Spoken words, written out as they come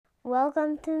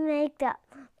Welcome to Make Up,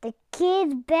 the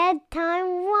kids'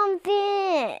 bedtime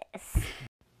rumpus.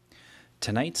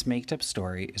 Tonight's Make Up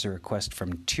story is a request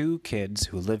from two kids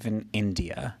who live in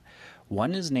India.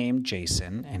 One is named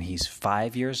Jason, and he's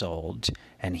 5 years old,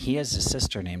 and he has a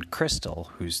sister named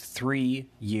Crystal, who's 3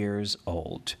 years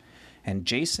old. And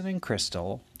Jason and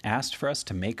Crystal asked for us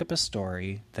to make up a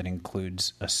story that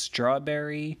includes a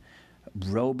strawberry,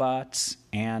 robots,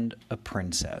 and a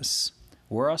princess.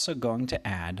 We're also going to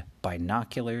add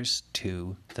binoculars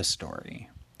to the story.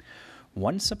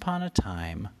 Once upon a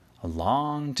time, a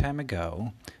long time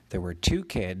ago, there were two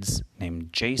kids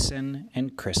named Jason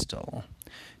and Crystal.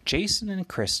 Jason and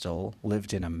Crystal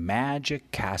lived in a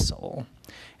magic castle,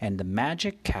 and the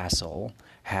magic castle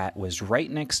was right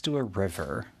next to a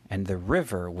river, and the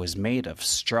river was made of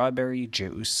strawberry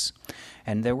juice.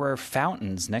 And there were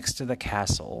fountains next to the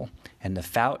castle, and the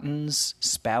fountains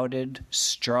spouted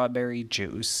strawberry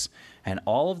juice, and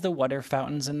all of the water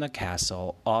fountains in the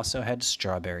castle also had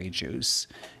strawberry juice.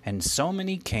 And so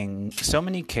many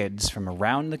kids from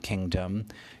around the kingdom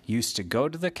used to go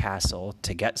to the castle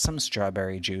to get some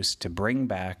strawberry juice to bring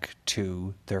back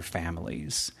to their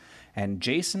families. And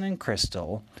Jason and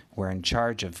Crystal were in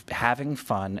charge of having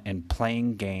fun and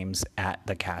playing games at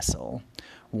the castle.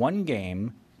 One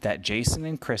game that Jason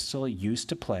and Crystal used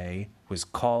to play was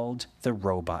called the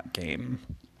robot game.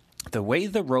 The way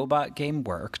the robot game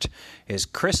worked is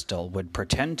Crystal would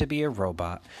pretend to be a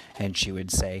robot, and she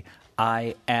would say,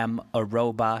 "I am a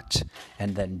robot,"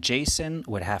 and then Jason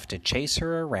would have to chase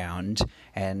her around,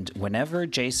 and whenever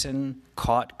Jason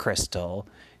caught Crystal,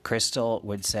 Crystal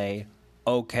would say,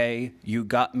 "Okay, you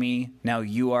got me, now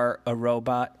you are a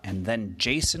robot," and then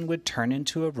Jason would turn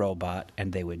into a robot,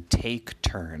 and they would take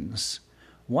turns.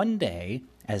 One day,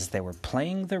 as they were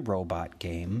playing the robot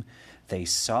game, they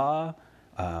saw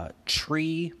a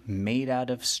tree made out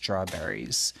of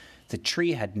strawberries. The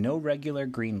tree had no regular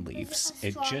green leaves.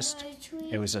 It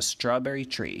was a strawberry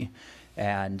tree,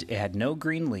 and it had no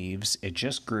green leaves. It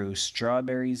just grew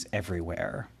strawberries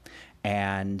everywhere.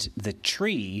 And the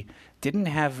tree didn't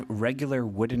have regular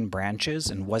wooden branches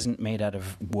and wasn't made out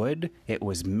of wood. It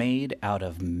was made out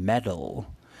of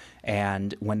metal.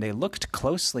 And when they looked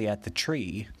closely at the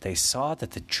tree, they saw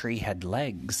that the tree had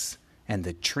legs, and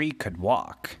the tree could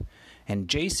walk. And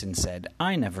Jason said,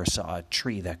 "I never saw a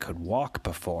tree that could walk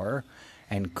before."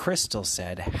 And Crystal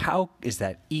said, "How is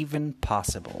that even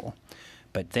possible?"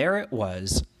 But there it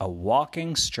was, a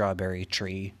walking strawberry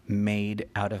tree made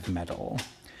out of metal.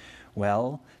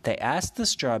 Well, they asked the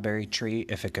strawberry tree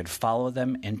if it could follow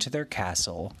them into their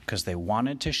castle because they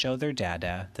wanted to show their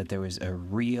dada that there was a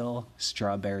real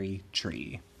strawberry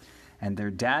tree. And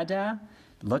their dada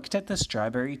looked at the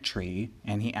strawberry tree,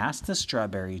 and he asked the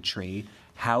strawberry tree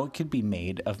how it could be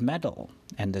made of metal.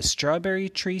 And the strawberry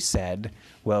tree said,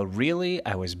 "Well, really,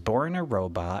 I was born a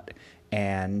robot,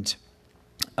 and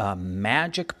a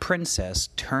magic princess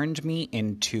turned me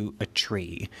into a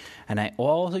tree, and I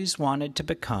always wanted to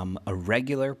become a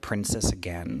regular princess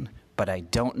again, but I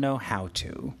don't know how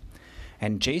to."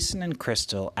 And Jason and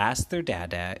Crystal asked their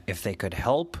dada if they could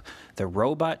help the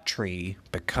robot tree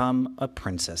become a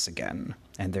princess again.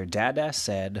 And their dada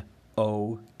said,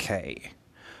 "Okay."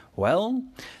 Well,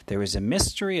 there was a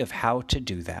mystery of how to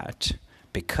do that,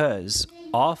 because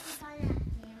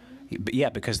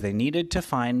they needed to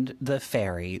find the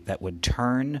fairy that would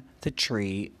turn the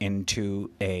tree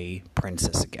into a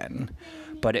princess again.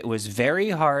 But it was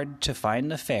very hard to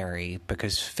find the fairy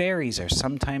because fairies are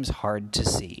sometimes hard to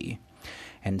see.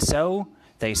 And so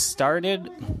they started...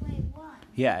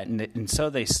 And so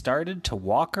they started to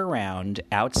walk around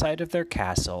outside of their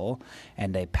castle,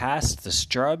 and they passed the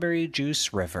Strawberry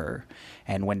Juice River.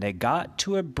 And when they got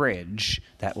to a bridge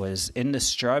that was in the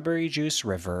Strawberry Juice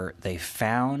River, they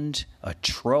found a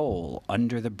troll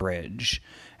under the bridge.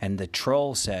 And the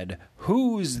troll said,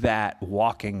 "Who's that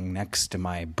walking next to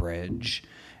my bridge?"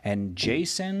 And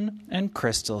Jason and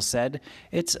Crystal said,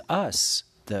 "It's us,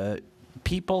 the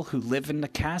people who live in the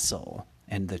castle."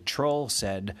 And the troll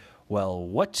said, "Well,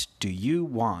 what do you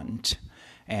want?"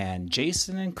 And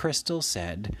Jason and Crystal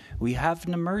said, "We have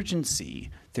an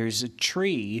emergency. There's a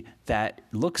tree that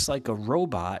looks like a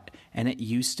robot, and it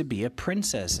used to be a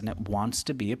princess, and it wants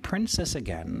to be a princess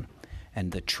again."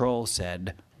 And the troll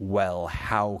said, "Well,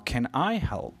 how can I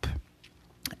help?"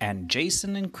 And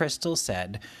Jason and Crystal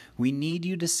said, "We need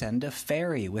you to send a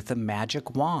fairy with a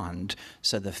magic wand."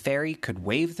 So the fairy could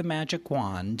wave the magic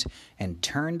wand and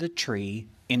turn the tree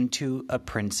into a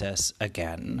princess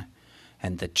again.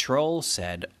 And the troll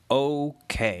said,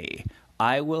 "Okay,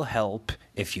 I will help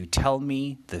if you tell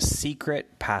me the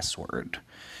secret password."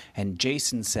 And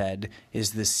Jason said,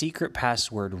 "Is the secret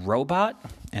password robot?"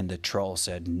 And the troll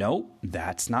said, "Nope,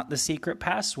 that's not the secret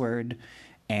password."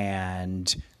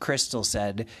 And Crystal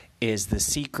said, "Is the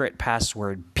secret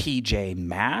password PJ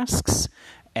Masks?"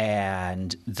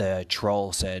 And the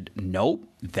troll said, "Nope,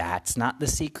 that's not the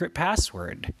secret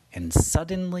password." And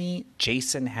suddenly,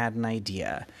 Jason had an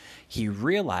idea. He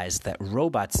realized that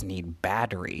robots need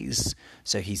batteries.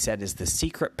 So he said, "Is the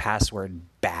secret password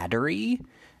battery?"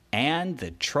 And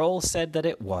the troll said that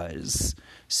it was.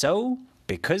 So,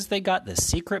 because they got the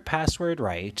secret password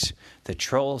right, the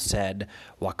troll said,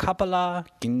 "Wakapala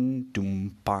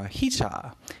gindumpa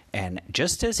hita." And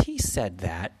just as he said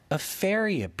that, a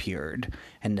fairy appeared.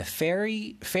 And the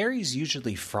fairies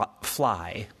usually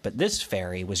fly, but this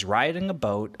fairy was riding a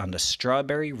boat on the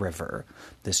Strawberry River.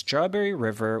 The Strawberry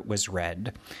River was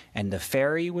red, and the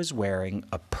fairy was wearing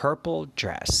a purple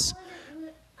dress.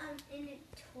 In a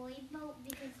toy boat?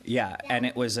 Yeah, and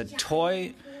it was a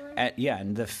toy.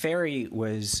 And the fairy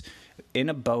was in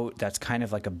a boat that's kind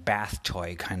of like a bath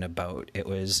toy kind of boat. It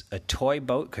was a toy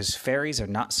boat because fairies are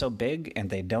not so big and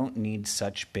they don't need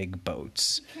such big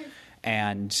boats.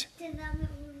 And To them it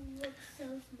would look so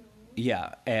small.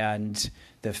 yeah, and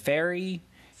the fairy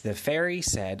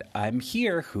said, "I'm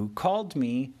here, who called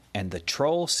me?" And the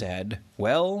troll said,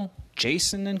 "Well,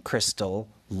 Jason and Crystal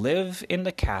live in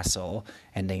the castle,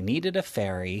 and they needed a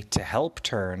fairy to help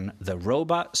turn the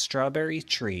robot strawberry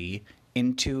tree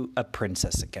into a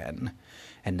princess again."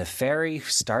 And the fairy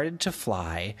started to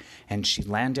fly, and she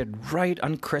landed right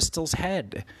on Crystal's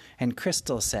head. And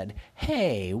Crystal said,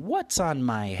 "Hey, what's on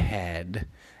my head?"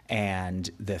 And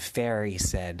the fairy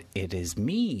said, "It is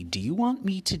me. Do you want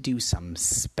me to do some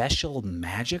special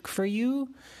magic for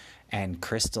you?" And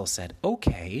Crystal said,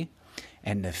 "Okay."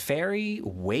 And the fairy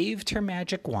waved her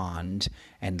magic wand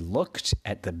and looked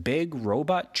at the big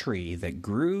robot tree that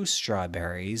grew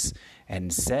strawberries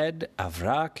and said,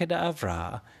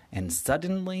 "Avracadabra," and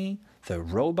suddenly the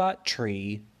robot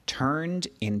tree turned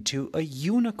into a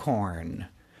unicorn.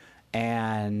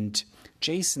 And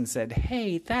Jason said,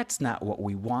 "Hey, that's not what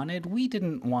we wanted. We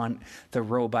didn't want the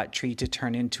robot tree to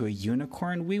turn into a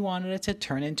unicorn. We wanted it to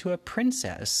turn into a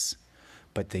princess."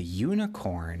 But the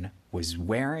unicorn was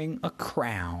wearing a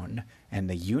crown, and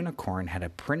the unicorn had a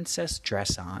princess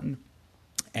dress on.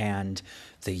 And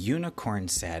the unicorn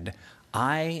said,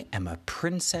 "I am a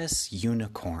princess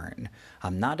unicorn.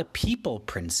 I'm not a people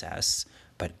princess,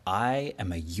 but I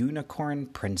am a unicorn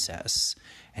princess.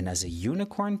 And as a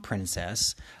unicorn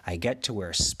princess, I get to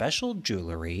wear special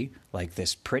jewelry like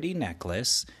this pretty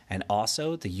necklace, and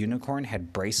also the unicorn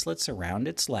had bracelets around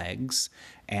its legs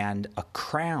and a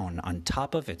crown on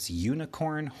top of its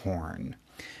unicorn horn."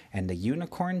 And the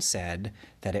unicorn said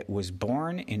that it was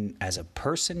born as a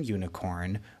person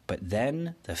unicorn, but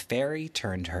then the fairy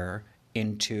turned her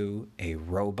into a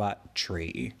robot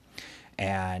tree.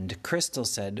 And Crystal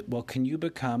said, "Well, can you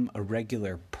become a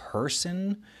regular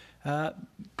person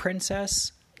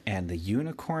princess?" And the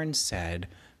unicorn said,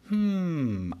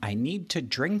 I need to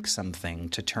drink something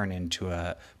to turn into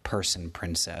a person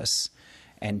princess."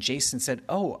 And Jason said,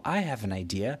 "Oh, I have an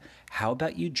idea. How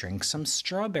about you drink some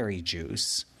strawberry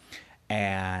juice?"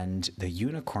 And the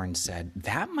unicorn said,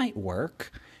 "That might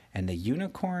work." And the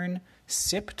unicorn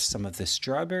sipped some of the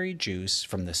strawberry juice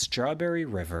from the Strawberry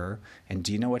River. And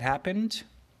do you know what happened?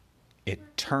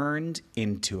 It turned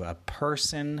into a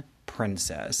person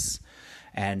princess.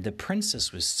 And the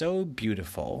princess was so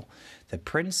beautiful. The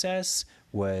princess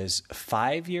was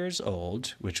 5 years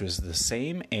old, which was the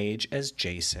same age as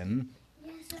Jason.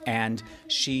 And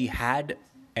she had,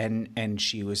 and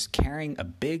she was carrying a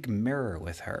big mirror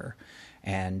with her.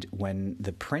 And when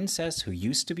the princess, who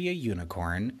used to be a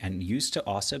unicorn and used to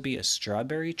also be a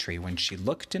strawberry tree, when she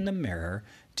looked in the mirror,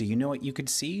 do you know what you could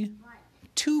see?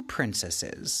 Two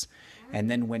princesses.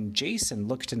 And then when Jason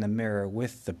looked in the mirror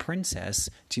with the princess,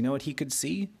 do you know what he could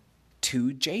see?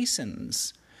 Two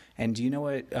Jasons. And do you know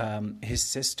what his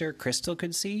sister Crystal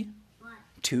could see? What?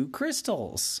 Two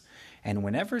crystals. And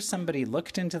whenever somebody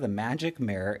looked into the magic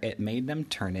mirror, it made them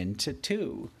turn into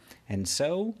two. And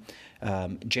so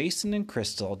Jason and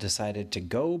Crystal decided to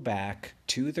go back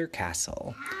to their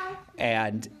castle.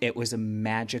 And it was a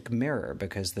magic mirror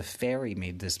because the fairy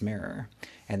made this mirror.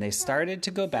 And they started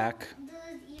to go back.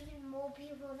 There's even more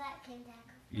people that came back.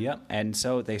 Yep. And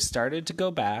so they started to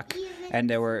go back, and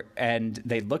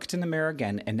they looked in the mirror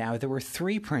again, and now there were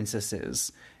three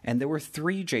princesses, and there were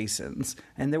three Jasons,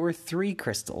 and there were three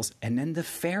crystals. And then the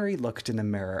fairy looked in the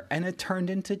mirror, and it turned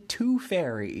into two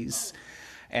fairies.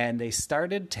 And they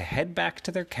started to head back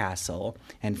to their castle,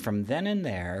 and from then and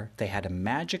there, they had a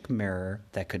magic mirror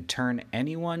that could turn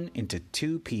anyone into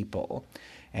two people.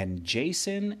 And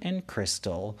Jason and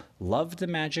Crystal loved the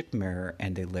magic mirror,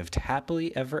 and they lived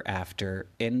happily ever after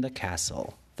in the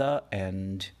castle. The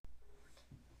end.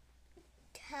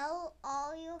 Tell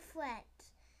all your friends.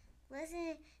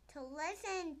 Listen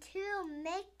to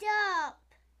Make Up,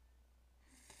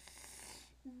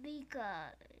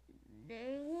 because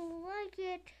they will like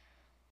it.